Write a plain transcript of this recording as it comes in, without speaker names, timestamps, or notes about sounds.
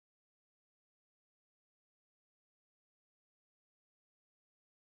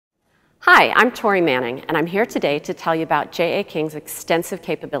Hi, I'm Tori Manning, and I'm here today to tell you about J.A. King's extensive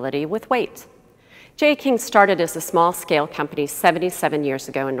capability with weight. J.A. King started as a small-scale company 77 years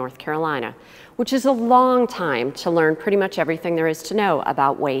ago in North Carolina, which is a long time to learn pretty much everything there is to know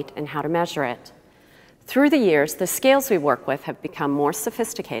about weight and how to measure it. Through the years, the scales we work with have become more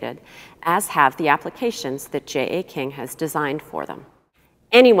sophisticated, as have the applications that J.A. King has designed for them.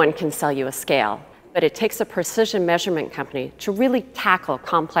 Anyone can sell you a scale, but it takes a precision measurement company to really tackle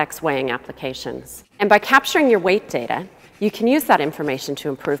complex weighing applications. And by capturing your weight data, you can use that information to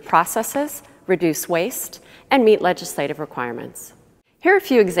improve processes, reduce waste, and meet legislative requirements. Here are a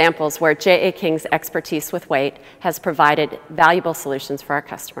few examples where J.A. King's expertise with weight has provided valuable solutions for our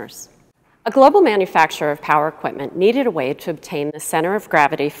customers. A global manufacturer of power equipment needed a way to obtain the center of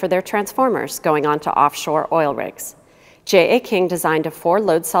gravity for their transformers going onto offshore oil rigs. J.A. King designed a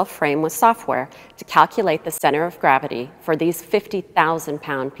 4-load cell frame with software to calculate the center of gravity for these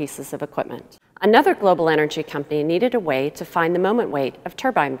 50,000-pound pieces of equipment. Another global energy company needed a way to find the moment weight of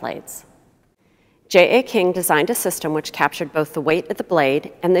turbine blades. J.A. King designed a system which captured both the weight of the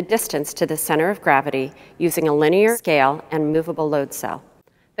blade and the distance to the center of gravity using a linear scale and movable load cell.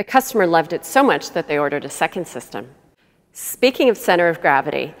 The customer loved it so much that they ordered a second system. Speaking of center of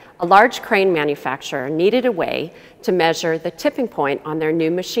gravity, a large crane manufacturer needed a way to measure the tipping point on their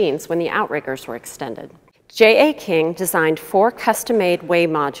new machines when the outriggers were extended. J.A. King designed 4 custom-made weigh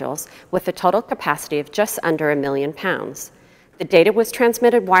modules with a total capacity of just under 1 million pounds. The data was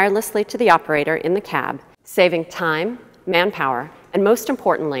transmitted wirelessly to the operator in the cab, saving time, manpower, and most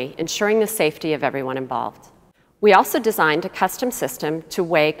importantly, ensuring the safety of everyone involved. We also designed a custom system to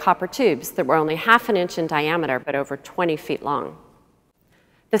weigh copper tubes that were only ½ an inch in diameter but over 20 feet long.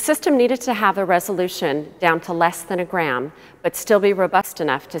 The system needed to have a resolution down to less than a gram, but still be robust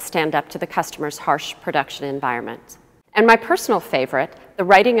enough to stand up to the customer's harsh production environment. And my personal favorite, the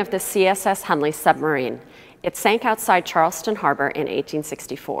righting of the CSS Hunley submarine. It sank outside Charleston Harbor in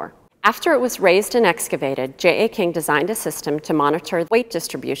 1864. After it was raised and excavated, J.A. King designed a system to monitor weight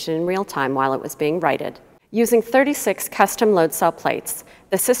distribution in real time while it was being righted. Using 36 custom load cell plates,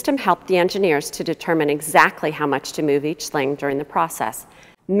 the system helped the engineers to determine exactly how much to move each sling during the process,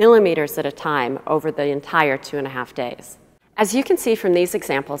 millimeters at a time over the entire 2.5 days. As you can see from these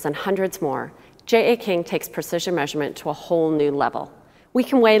examples and hundreds more, J.A. King takes precision measurement to a whole new level. We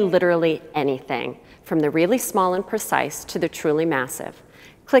can weigh literally anything, from the really small and precise to the truly massive.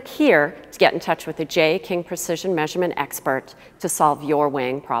 Click here to get in touch with a J.A. King precision measurement expert to solve your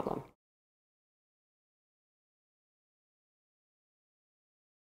weighing problem.